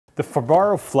The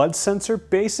Fibaro flood sensor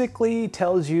basically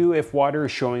tells you if water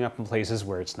is showing up in places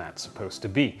where it's not supposed to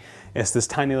be. It's this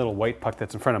tiny little white puck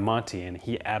that's in front of Monty, and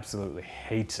he absolutely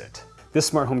hates it. This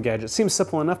smart home gadget seems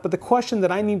simple enough, but the question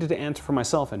that I needed to answer for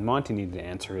myself and Monty needed to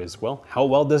answer is, well, how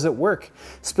well does it work?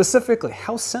 Specifically,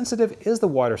 how sensitive is the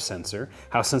water sensor?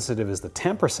 How sensitive is the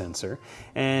tamper sensor?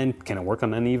 And can it work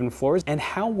on uneven floors? And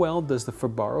how well does the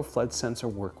Fibaro flood sensor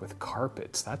work with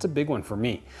carpets? That's a big one for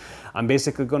me. I'm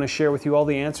basically going to share with you all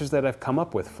the answers that I've come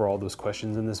up with for all those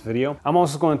questions in this video. I'm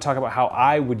also going to talk about how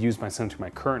I would use my sensor in my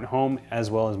current home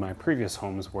as well as my previous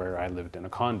homes where I lived in a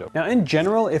condo. Now, in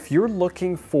general, if you're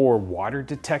looking for water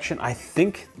detection, I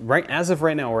think as of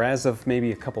right now, or as of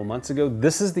maybe a couple months ago,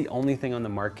 this is the only thing on the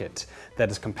market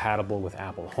that is compatible with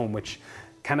Apple Home, which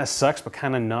kind of sucks, but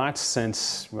kind of not,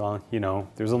 since, well, you know,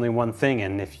 there's only one thing,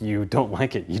 and if you don't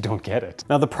like it, you don't get it.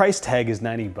 Now, the price tag is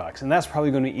 90 bucks, and that's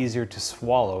probably going to be easier to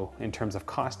swallow in terms of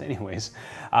cost anyways,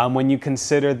 when you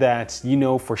consider that you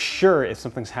know for sure if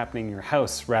something's happening in your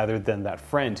house rather than that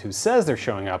friend who says they're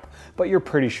showing up, but you're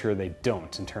pretty sure they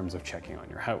don't in terms of checking on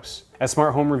your house. At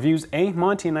Smart Home Reviews,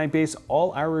 Monty and I base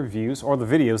all our reviews or the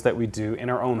videos that we do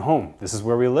in our own home. This is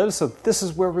where we live, so this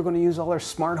is where we're going to use all our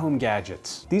smart home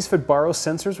gadgets. These Fibaro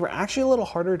sensors were actually a little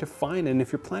harder to find, and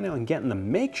if you're planning on getting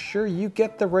them, make sure you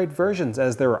get the right versions,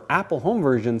 as there are Apple Home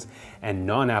versions and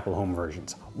non-Apple Home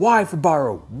versions. Why,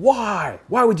 Fibaro? Why?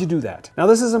 Why would you do that? Now,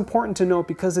 this is important to note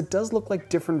because it does look like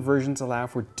different versions allow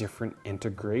for different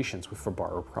integrations with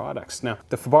Fibaro products. Now,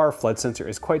 the Fibaro flood sensor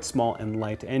is quite small and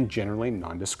light and generally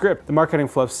nondescript. The marketing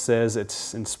fluff says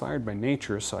it's inspired by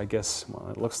nature, so I guess, well,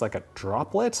 it looks like a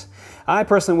droplet. I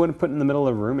personally wouldn't put it in the middle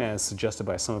of the room as suggested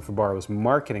by some of Fibaro's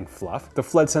marketing fluff. The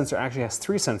flood sensor actually has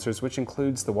 3 sensors, which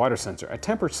includes the water sensor, a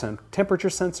temperature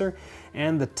sensor,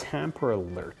 and the tamper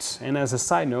alert. And as a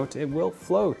side note, it will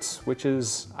float, which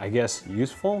is, I guess,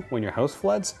 useful when your house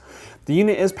floods. The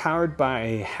unit is powered by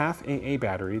a half AA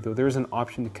battery, though there is an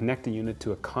option to connect the unit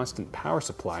to a constant power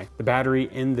supply. The battery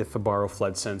in the Fibaro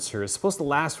flood sensor is supposed to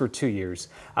last for 2 years,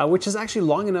 which is actually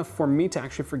long enough for me to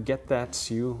actually forget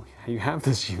that you have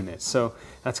this unit. So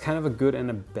that's kind of a good and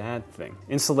a bad thing.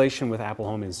 Installation with Apple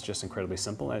Home is just incredibly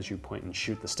simple, as you point and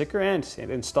shoot the sticker and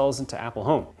it installs into Apple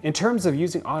Home. In terms of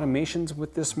using automations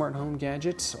with this smart home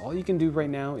gadget, all you can do right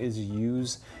now is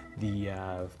use the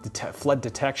flood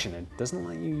detection. It doesn't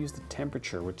let you use the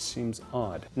temperature, which seems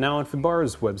odd. Now, on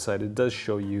Fibaro's website, it does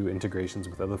show you integrations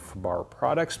with other Fibaro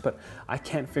products, but I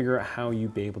can't figure out how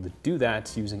you'd be able to do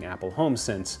that using Apple Home,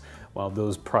 since, well,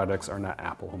 those products are not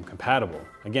Apple Home compatible.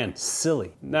 Again,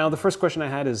 silly. Now, the first question I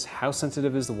had is, how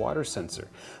sensitive is the water sensor?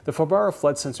 The Fibaro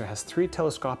flood sensor has 3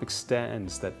 telescopic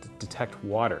stands that detect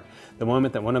water. The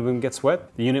moment that one of them gets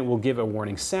wet, the unit will give a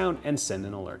warning sound and send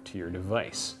an alert to your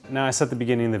device. Now, I said at the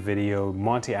beginning of the video,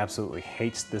 Monty absolutely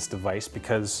hates this device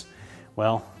because,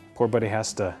 well, poor buddy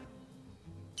has to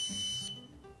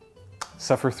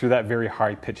suffer through that very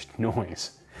high-pitched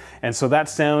noise. And so that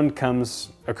sound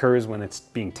occurs when it's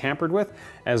being tampered with,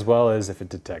 as well as if it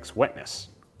detects wetness,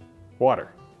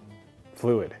 water,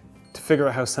 fluid. To figure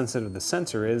out how sensitive the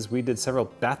sensor is, we did several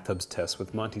bathtubs tests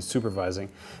with Monty supervising.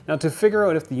 Now, to figure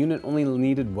out if the unit only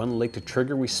needed one lick to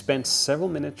trigger, we spent several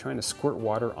minutes trying to squirt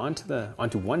water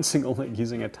onto one single lick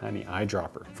using a tiny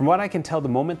eyedropper. From what I can tell, the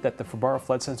moment that the Fibaro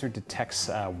flood sensor detects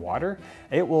water,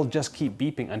 it will just keep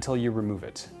beeping until you remove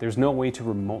it. There's no way to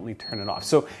remotely turn it off.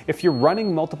 So if you're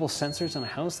running multiple sensors in a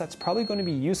house, that's probably going to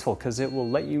be useful because it will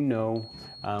let you know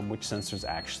which sensor is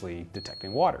actually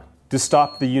detecting water. To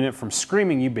stop the unit from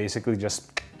screaming, you basically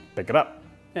just pick it up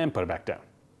and put it back down,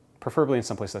 preferably in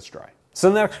someplace that's dry. So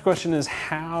the next question is,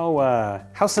 how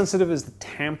sensitive is the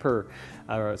tamper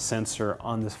sensor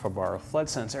on this Fibaro flood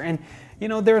sensor? And you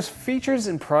know, there's features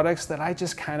in products that I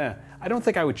just I don't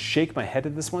think I would shake my head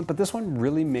at this one, but this one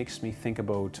really makes me think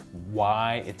about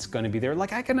why it's going to be there.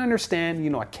 Like, I can understand, you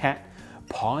know, a cat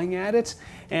pawing at it,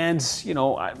 and you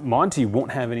know, Monty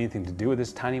won't have anything to do with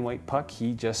this tiny white puck.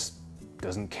 He just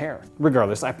doesn't care.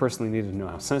 Regardless, I personally need to know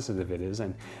how sensitive it is,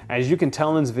 and as you can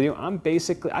tell in this video,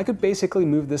 I could basically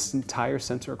move this entire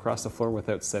sensor across the floor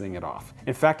without setting it off.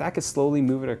 In fact, I could slowly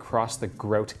move it across the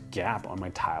grout gap on my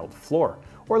tiled floor,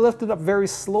 or lift it up very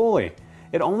slowly.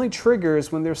 It only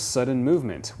triggers when there's sudden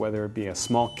movement, whether it be a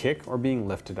small kick or being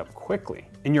lifted up quickly.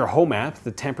 In your home app,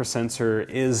 the tamper sensor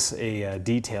is a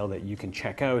detail that you can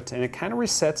check out, and it kind of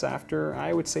resets after,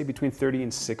 I would say, between 30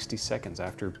 and 60 seconds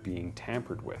after being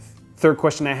tampered with. Third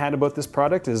question I had about this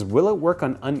product is, will it work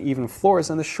on uneven floors?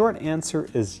 And the short answer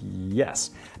is yes.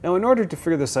 Now, in order to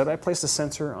figure this out, I placed a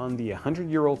sensor on the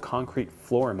 100-year-old concrete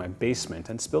floor in my basement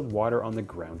and spilled water on the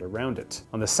ground around it.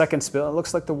 On the second spill, it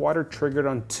looks like the water triggered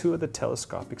on 2 of the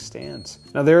telescopic stands.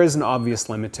 Now, there is an obvious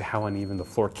limit to how uneven the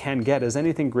floor can get, as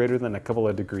anything greater than a couple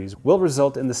of degrees will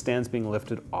result in the stands being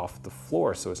lifted off the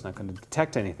floor, so it's not going to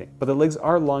detect anything. But the legs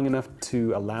are long enough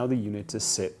to allow the unit to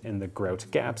sit in the grout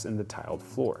gaps in the tiled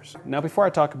floors. Now, before I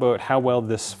talk about how well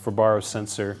this Fibaro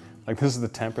sensor, like this is the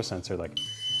tamper sensor, like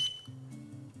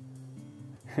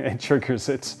it triggers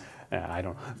it. I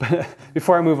don't know. But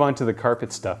before I move on to the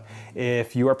carpet stuff,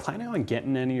 if you are planning on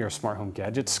getting any of your smart home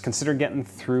gadgets, consider getting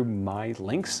through my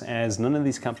links, as none of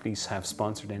these companies have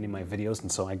sponsored any of my videos,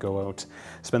 and so I go out,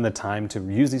 spend the time to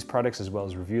use these products as well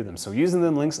as review them. So using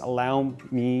the links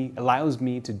allows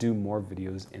me to do more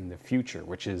videos in the future,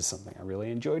 which is something I really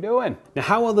enjoy doing. Now,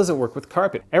 how well does it work with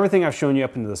carpet? Everything I've shown you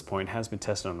up until this point has been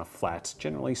tested on a flat,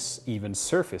 generally even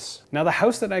surface. Now, the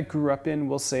house that I grew up in,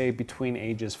 we'll say between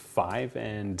ages 5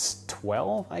 and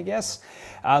 12, I guess.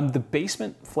 The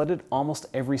basement flooded almost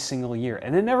every single year,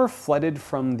 and it never flooded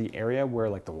from the area where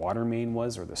like the water main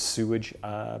was or the sewage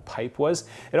pipe was.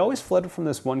 It always flooded from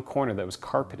this one corner that was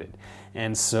carpeted.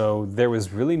 And so there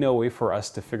was really no way for us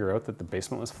to figure out that the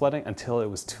basement was flooding until it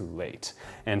was too late.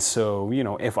 And so, you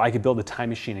know, if I could build a time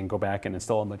machine and go back and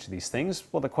install a bunch of these things,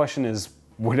 well, the question is,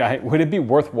 would it be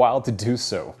worthwhile to do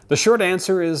so? The short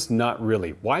answer is not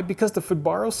really. Why? Because the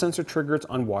Fibaro sensor triggers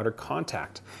on water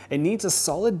contact. It needs a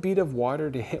solid bead of water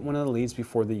to hit one of the leads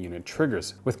before the unit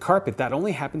triggers. With carpet, that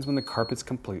only happens when the carpet's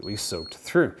completely soaked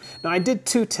through. Now, I did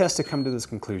 2 tests to come to this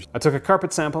conclusion. I took a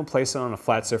carpet sample, placed it on a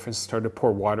flat surface, and started to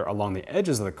pour water along the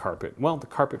edges of the carpet. Well, the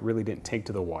carpet really didn't take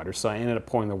to the water, so I ended up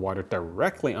pouring the water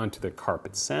directly onto the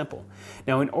carpet sample.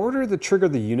 Now, in order to trigger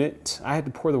the unit, I had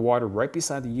to pour the water right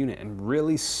beside the unit and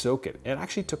really soak it. It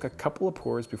actually took a couple of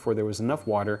pours before there was enough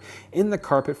water in the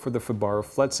carpet for the Fibaro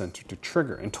flood sensor to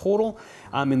trigger. In total,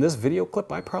 in this video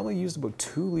clip, I probably used about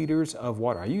 2 liters of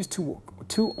water. I used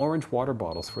two orange water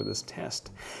bottles for this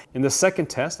test. In the second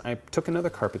test, I took another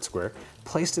carpet square,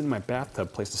 placed it in my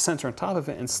bathtub, placed a sensor on top of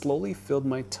it, and slowly filled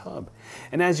my tub.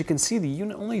 And as you can see, the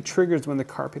unit only triggers when the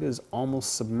carpet is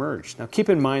almost submerged. Now, keep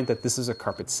in mind that this is a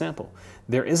carpet sample.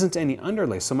 There isn't any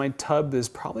underlay, so my tub is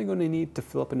probably going to need to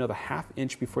fill up another ½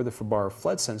 inch before the Fibaro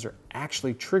flood sensor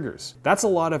actually triggers. That's a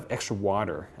lot of extra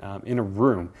water in a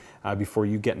room before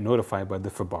you get notified by the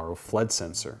Fibaro flood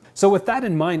sensor. So with that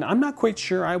in mind, I'm not quite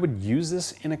sure I would use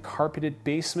this in a carpeted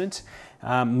basement,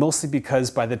 mostly because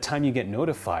by the time you get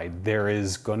notified, there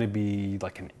is going to be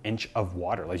like an inch of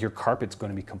water. Like your carpet's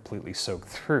going to be completely soaked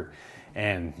through.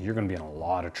 And you're going to be in a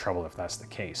lot of trouble if that's the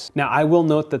case. Now, I will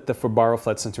note that the Fibaro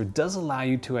flood sensor does allow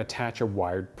you to attach a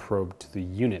wired probe to the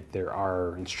unit. There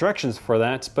are instructions for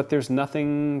that, but there's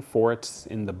nothing for it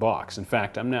in the box. In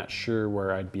fact, I'm not sure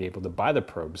where I'd be able to buy the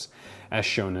probes as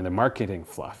shown in the marketing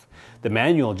fluff. The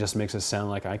manual just makes it sound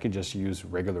like I could just use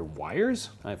regular wires.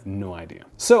 I have no idea.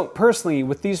 So personally,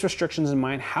 with these restrictions in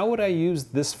mind, how would I use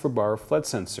this Fibaro flood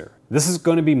sensor? This is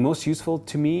going to be most useful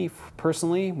to me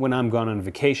personally when I'm gone on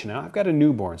vacation. Now, I've got a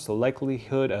newborn, so the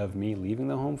likelihood of me leaving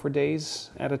the home for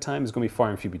days at a time is going to be far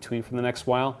and few between for the next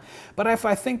while. But if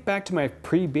I think back to my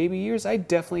pre-baby years, I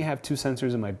definitely have 2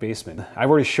 sensors in my basement. I've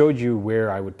already showed you where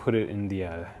I would put it in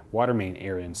the water main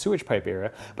area and sewage pipe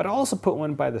area, but I also put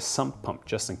one by the sump pump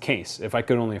just in case. If I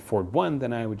could only afford one,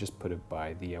 then I would just put it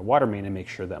by the water main and make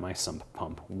sure that my sump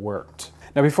pump worked.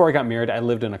 Now, before I got married, I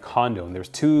lived in a condo and there's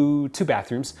two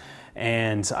bathrooms,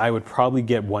 and I would probably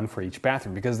get one for each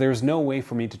bathroom because there's no way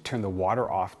for me to turn the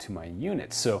water off to my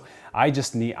unit. So I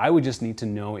would just need to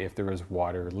know if there was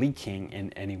water leaking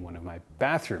in any one of my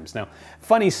bathrooms. Now,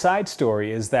 funny side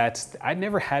story is that I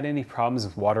never had any problems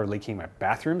with water leaking in my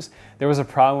bathrooms. There was a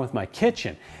problem with my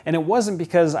kitchen, and it wasn't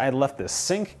because I left the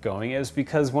sink going. It was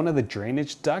because one of the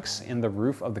drainage ducts in the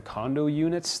roof of the condo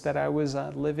units that I was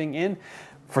living in,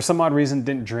 for some odd reason,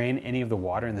 didn't drain any of the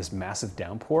water in this massive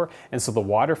downpour, and so the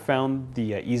water found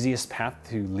the easiest path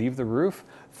to leave the roof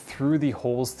through the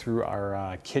holes through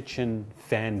our kitchen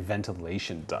fan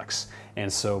ventilation ducts.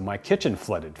 And so my kitchen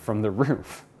flooded from the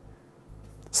roof.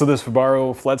 So this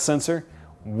Fibaro flood sensor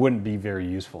wouldn't be very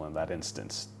useful in that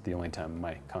instance, the only time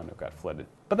my condo got flooded.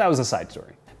 But that was a side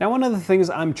story. Now, one of the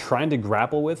things I'm trying to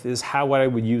grapple with is how I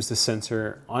would use the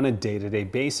sensor on a day-to-day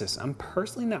basis. I'm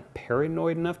personally not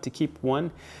paranoid enough to keep one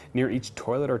near each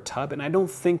toilet or tub, and I don't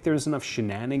think there's enough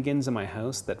shenanigans in my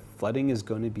house that flooding is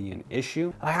going to be an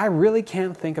issue. I really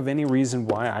can't think of any reason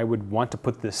why I would want to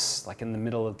put this like in the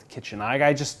middle of the kitchen. I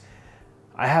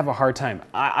have a hard time.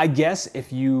 I guess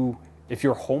if you if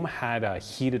your home had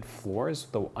heated floors,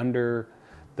 though under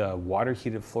the water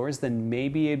heated floors, then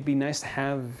maybe it'd be nice to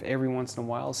have every once in a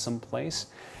while someplace.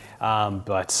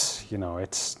 But you know,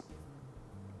 it's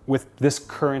with this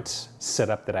current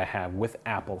setup that I have with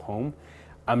Apple Home,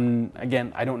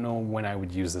 again, I don't know when I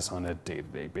would use this on a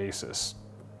day-to-day basis.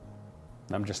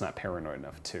 I'm just not paranoid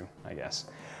enough to, I guess.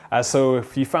 So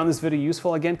if you found this video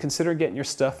useful, again, consider getting your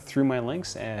stuff through my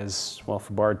links, as well,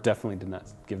 Fibaro definitely did not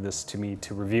give this to me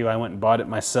to review. I went and bought it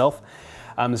myself.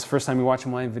 This is the first time you're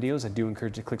watching my videos. I do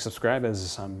encourage you to click subscribe,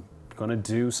 as I'm gonna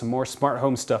do some more smart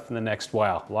home stuff in the next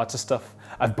while. Lots of stuff.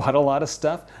 I've bought a lot of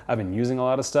stuff. I've been using a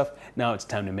lot of stuff. Now it's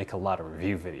time to make a lot of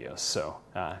review videos. So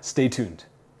stay tuned.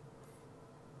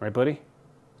 Right, buddy?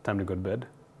 Time to go to bed?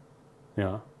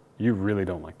 Yeah, you really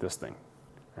don't like this thing,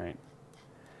 right?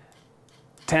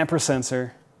 Tamper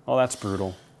sensor. Oh, that's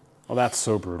brutal. Oh, that's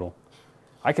so brutal.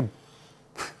 I could...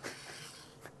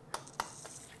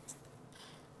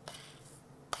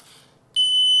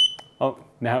 Oh,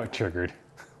 now it triggered.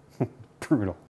 Brutal.